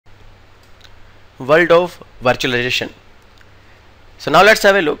world of virtualization. So now let's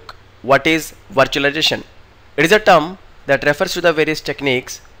have a look. What is virtualization? It is a term that refers to the various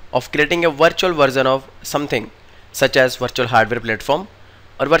techniques of creating a virtual version of something, such as virtual hardware platform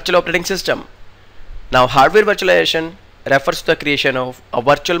or virtual operating system. Now, hardware virtualization refers to the creation of a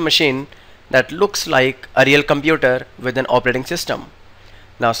virtual machine that looks like a real computer with an operating system.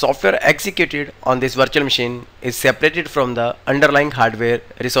 Now, software executed on this virtual machine is separated from the underlying hardware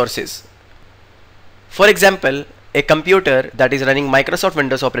resources. For example, a computer that is running Microsoft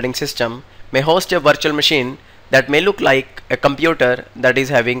Windows operating system may host a virtual machine that may look like a computer that is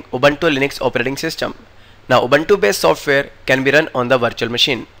having Ubuntu Linux operating system. Now, Ubuntu based software can be run on the virtual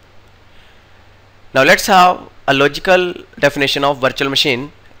machine. Now let's have a logical definition of virtual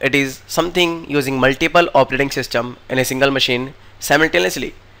machine. It is something using multiple operating system in a single machine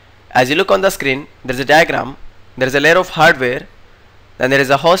simultaneously. As you look on the screen, there is a diagram, there is a layer of hardware, then there is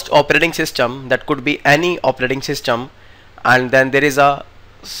a host operating system that could be any operating system, and then there is a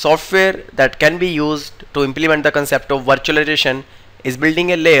software that can be used to implement the concept of virtualization is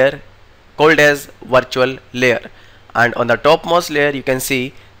building a layer called as virtual layer, and on the topmost layer you can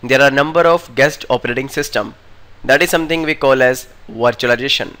see there are a number of guest operating system. That is something we call as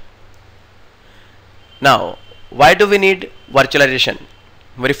virtualization. Now, why do we need virtualization?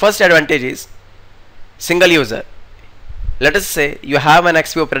 Very first advantage is single user. Let us say you have an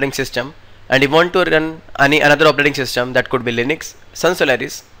XP operating system and you want to run another operating system that could be Linux, Sun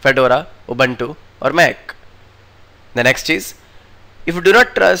Solaris, Fedora, Ubuntu or Mac. The next is, if you do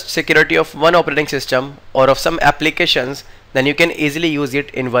not trust security of one operating system or of some applications, then you can easily use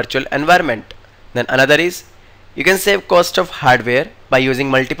it in virtual environment. Then another is, you can save cost of hardware by using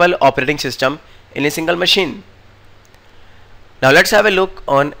multiple operating system in a single machine. Now let's have a look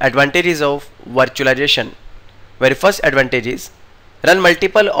on advantages of virtualization. Very first advantage is, run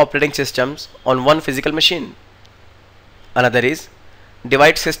multiple operating systems on one physical machine. Another is,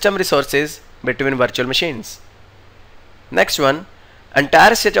 divide system resources between virtual machines. Next one,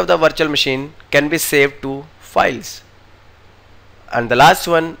 entire state of the virtual machine can be saved to files. And the last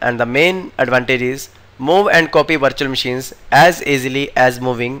one and the main advantage is, move and copy virtual machines as easily as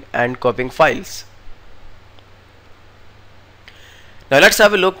moving and copying files. Now let's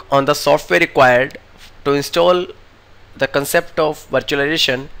have a look on the software required to install the concept of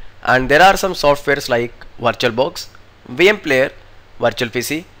virtualization, and there are some softwares like VirtualBox, VM Player, Virtual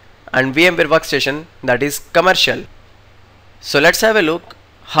PC and VMware Workstation, that is commercial. So let's have a look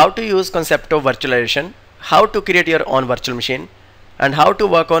how to use concept of virtualization, how to create your own virtual machine and how to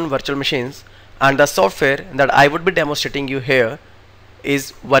work on virtual machines. And the software that I would be demonstrating you here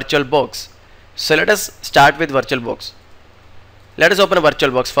is VirtualBox. So let us start with VirtualBox. Let us open a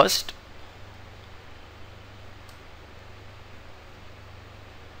VirtualBox first.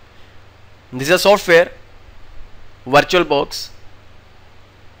 This is a software, VirtualBox,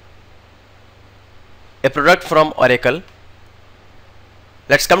 a product from Oracle.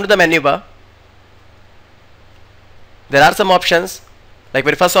 Let's come to the menu bar. There are some options, like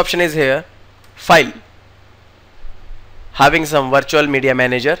very first option is here, file, having some virtual media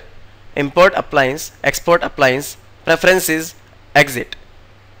manager, import appliance, export appliance, preferences, exit.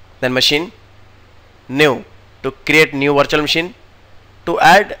 Then machine, new, to create new virtual machine, to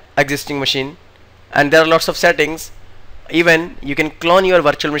add existing machine, and there are lots of settings. Even you can clone your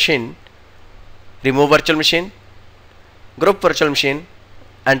virtual machine, remove virtual machine, group virtual machine,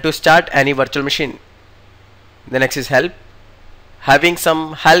 and to start any virtual machine. The next is help, having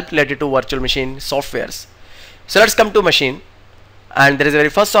some help related to virtual machine softwares. So let's come to machine, and there is a very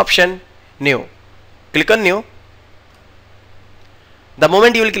first option, new. Click on new. The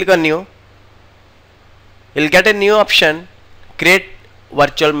moment you will click on new, you will get a new option, create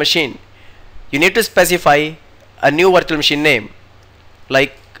virtual machine. You need to specify a new virtual machine name,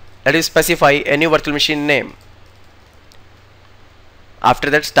 like let us specify a new virtual machine name. After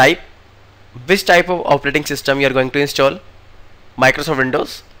that, type which type of operating system you are going to install, Microsoft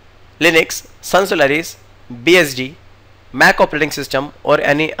Windows, Linux, Sun Solaris, BSD, Mac operating system or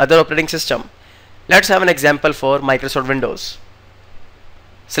any other operating system. Let's have an example for Microsoft Windows.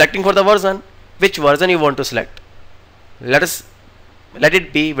 Selecting for the version, which version you want to select. Let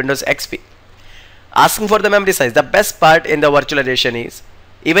it be Windows XP. Asking for the memory size. The best part in the virtualization is,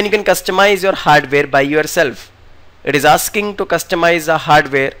 even you can customize your hardware by yourself. It is asking to customize the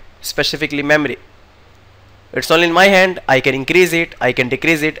hardware, specifically memory. It's only in my hand. I can increase it, I can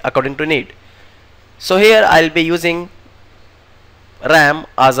decrease it according to need. So here I'll be using RAM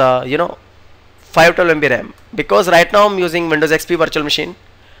as a 512 MB RAM, because right now I'm using Windows XP virtual machine,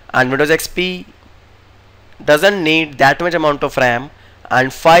 and Windows XP doesn't need that much amount of RAM,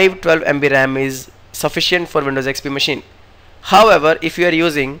 and 512 MB RAM is sufficient for Windows XP machine. However, if you are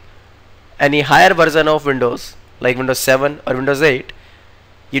using any higher version of Windows like Windows 7 or Windows 8,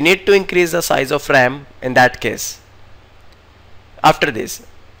 you need to increase the size of RAM in that case. After this,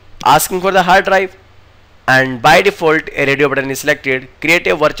 asking for the hard drive, and by default a radio button is selected. Create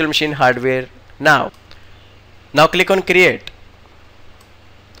a virtual machine hardware now. Now click on create.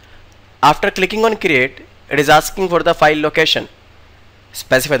 After clicking on create, it is asking for the file location.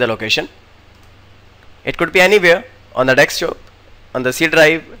 Specify the location. It could be anywhere on the desktop, on the C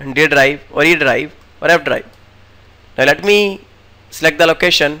drive, D drive, or E drive, or F drive. Now let me select the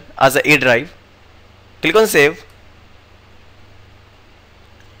location as a E drive. Click on save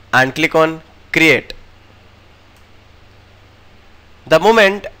and click on create. The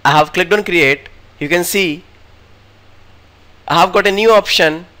moment I have clicked on create, you can see I have got a new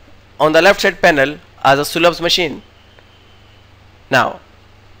option on the left side panel as a Sulabh's machine. Now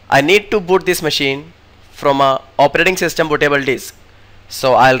I need to boot this machine from a operating system bootable disk.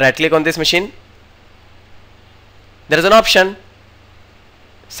 So I'll right click on this machine. There is an option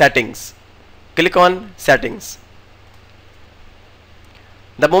settings. Click on settings.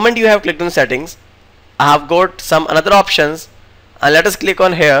 The moment you have clicked on settings, I have got some another options, and let us click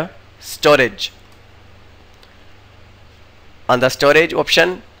on here storage. On the storage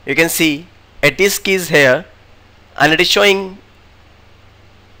option, you can see a disk is here and it is showing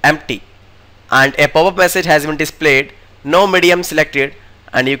empty, and a pop-up message has been displayed, no medium selected,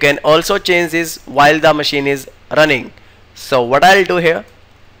 and you can also change this while the machine is running. So what I'll do here,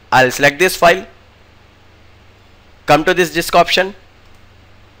 I'll select this file, come to this disk option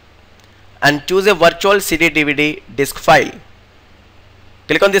and choose a virtual CD DVD disk file.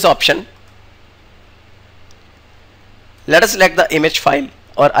 Click on this option. Let us select the image file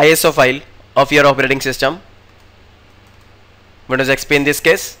or ISO file of your operating system, Windows XP in this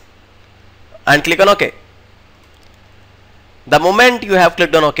case, and click on OK. The moment you have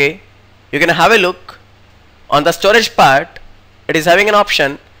clicked on OK, you can have a look on the storage part. It is having an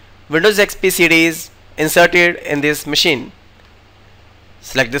option Windows XP CD is inserted in this machine.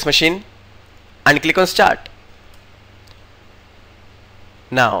 Select this machine and click on start.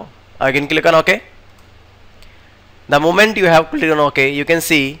 Now again click on OK. The moment you have clicked on OK, you can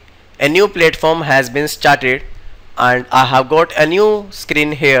see a new platform has been started, and I have got a new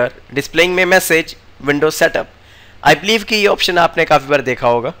screen here displaying my message Windows setup. I believe कि ये option आपने काफ़ी बार देखा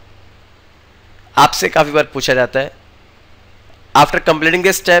होगा, आपसे काफ़ी बार पूछा जाता है. After completing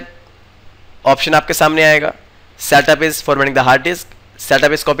this step, option आपके सामने आएगा. Setup is formatting the hard disk,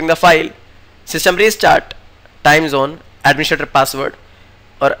 setup is copying the file, system restart, time zone, administrator password,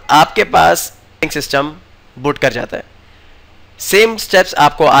 और आपके पास सिस्टम बूट कर जाता है. सेम स्टेप्स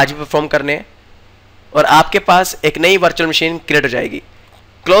आपको आज भी परफॉर्म करने हैं और आपके पास एक नई वर्चुअल मशीन क्रिएट हो जाएगी.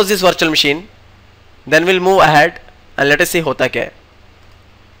 Close this virtual machine, then will move ahead and let us सी होता क्या है.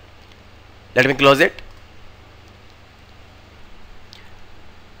 Let me close it.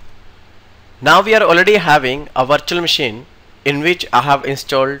 Now we are already having a virtual machine in which I have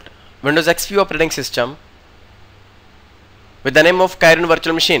installed Windows XP operating system with the name of Kyrion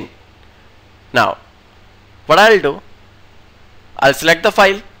virtual machine. Now what I'll do, I'll select the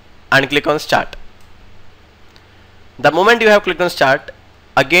file and click on start. The moment you have clicked on start,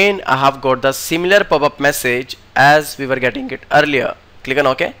 again I have got the similar pop-up message as we were getting it earlier. Click on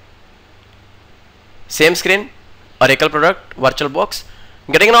OK. Same screen, Oracle product, VirtualBox.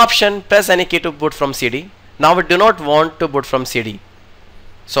 Getting an option, press any key to boot from CD. Now we do not want to boot from CD,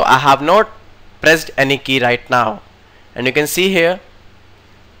 so I have not pressed any key right now, and you can see here.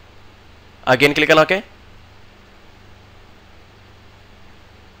 Again click on OK.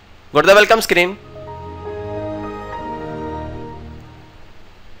 Go to the welcome screen.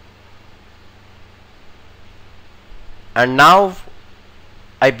 And now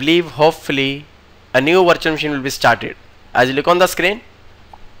I believe hopefully a new virtual machine will be started. As you look on the screen,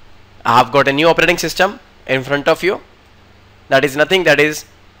 I have got a new operating system in front of you. That is nothing, that is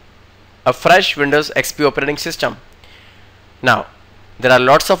a fresh Windows XP operating system. Now there are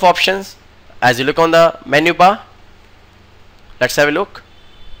lots of options. As you look on the menu bar, let's have a look.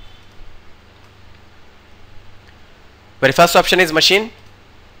 Very first option is machine.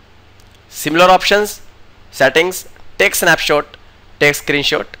 Similar options: settings, take snapshot, take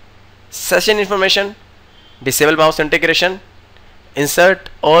screenshot, session information, disable mouse integration,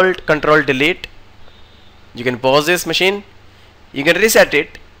 insert, alt, control, delete. You can pause this machine, you can reset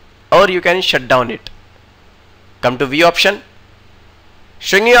it, or you can shut down it. Come to view option.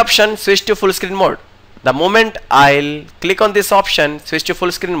 Showing you option, switch to full screen mode. The moment I'll click on this option, switch to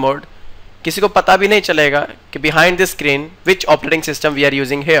full screen mode, किसी को पता भी नहीं चलेगा कि behind this screen which operating system we are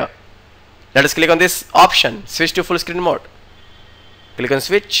using here. Let us click on this option, switch to full screen mode. Click on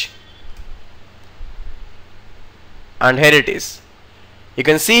switch, and here it is. You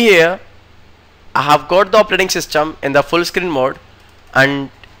can see here I have got the operating system in the full screen mode, and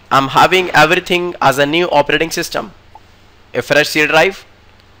I'm having everything as a new operating system. A fresh C drive,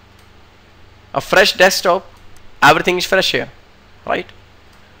 a fresh desktop, everything is fresh here, right?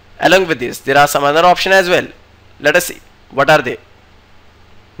 Along with this, there are some other options as well. Let us see what are they.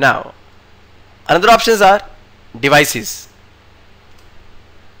 Now, another options are devices.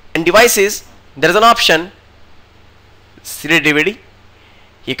 In devices, there is an option CD DVD.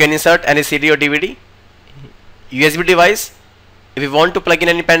 You can insert any CD or DVD. USB device. If you want to plug in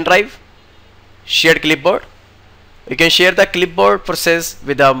any pen drive, shared clipboard. You can share the clipboard process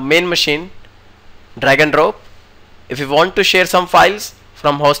with the main machine. Drag and drop. If you want to share some files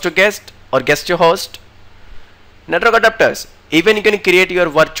from host to guest or guest to host. Network adapters. Even you can create your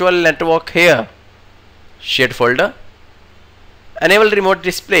virtual network here. Shared folder. Enable remote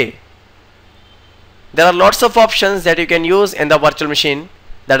display. There are lots of options that you can use in the virtual machine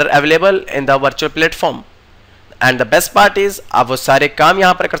that are available in the virtual platform. And the best part is आप वो सारे काम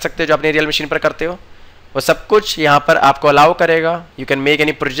यहाँ पर कर सकते हो जो अपनी रियल मशीन पर करते हो. वो सब कुछ यहाँ पर आपको अलाउ करेगा. You can make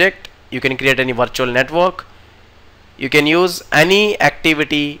any project, you can create any virtual network, you can use any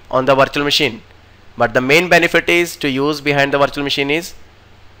activity on the virtual machine. But the main benefit is to use behind the virtual machine is,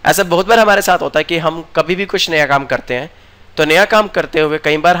 ऐसा बहुत बार हमारे साथ होता है कि हम कभी भी कुछ नया काम करते हैं तो नया काम करते हुए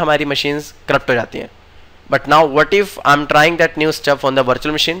कई बार हमारी मशीन्स करप्ट हो जाती हैं. But now what if I'm trying that new stuff on the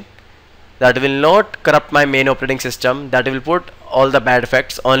virtual machine? That will not corrupt my main operating system. That will put all the bad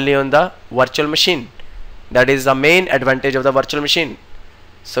effects only on the virtual machine. That is the main advantage of the virtual machine.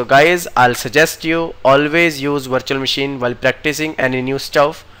 So guys, I'll suggest you always use virtual machine while practicing any new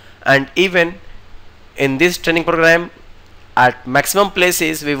stuff. And even in this training program, at maximum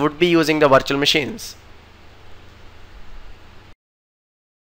places we would be using the virtual machines.